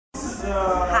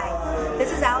Hi,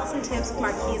 this is Allison Tibbs with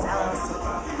Marquise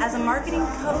LLC. As a marketing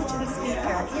coach and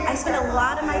speaker, I spend a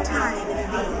lot of my time in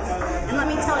these. And let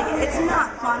me tell you, it's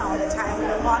not fun all the time when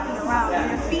you're walking around and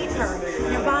your feet hurt,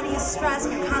 and your body is stressed,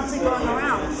 and you're constantly going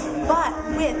around. But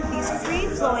with these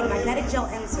free-flowing magnetic gel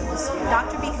inserts,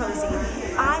 Dr.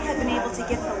 Bicozy, I have been able to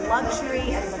get the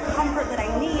luxury and the comfort that I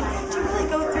need to really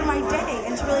go through my day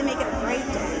and to really make it a great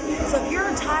day. So if you're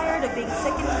tired of being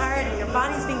sick and tired and your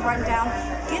body's being run down,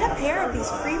 get a pair of these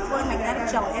free-flowing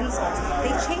magnetic gel inserts.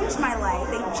 They changed my life.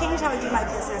 They changed how I do my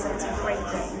business, and it's a great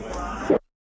thing.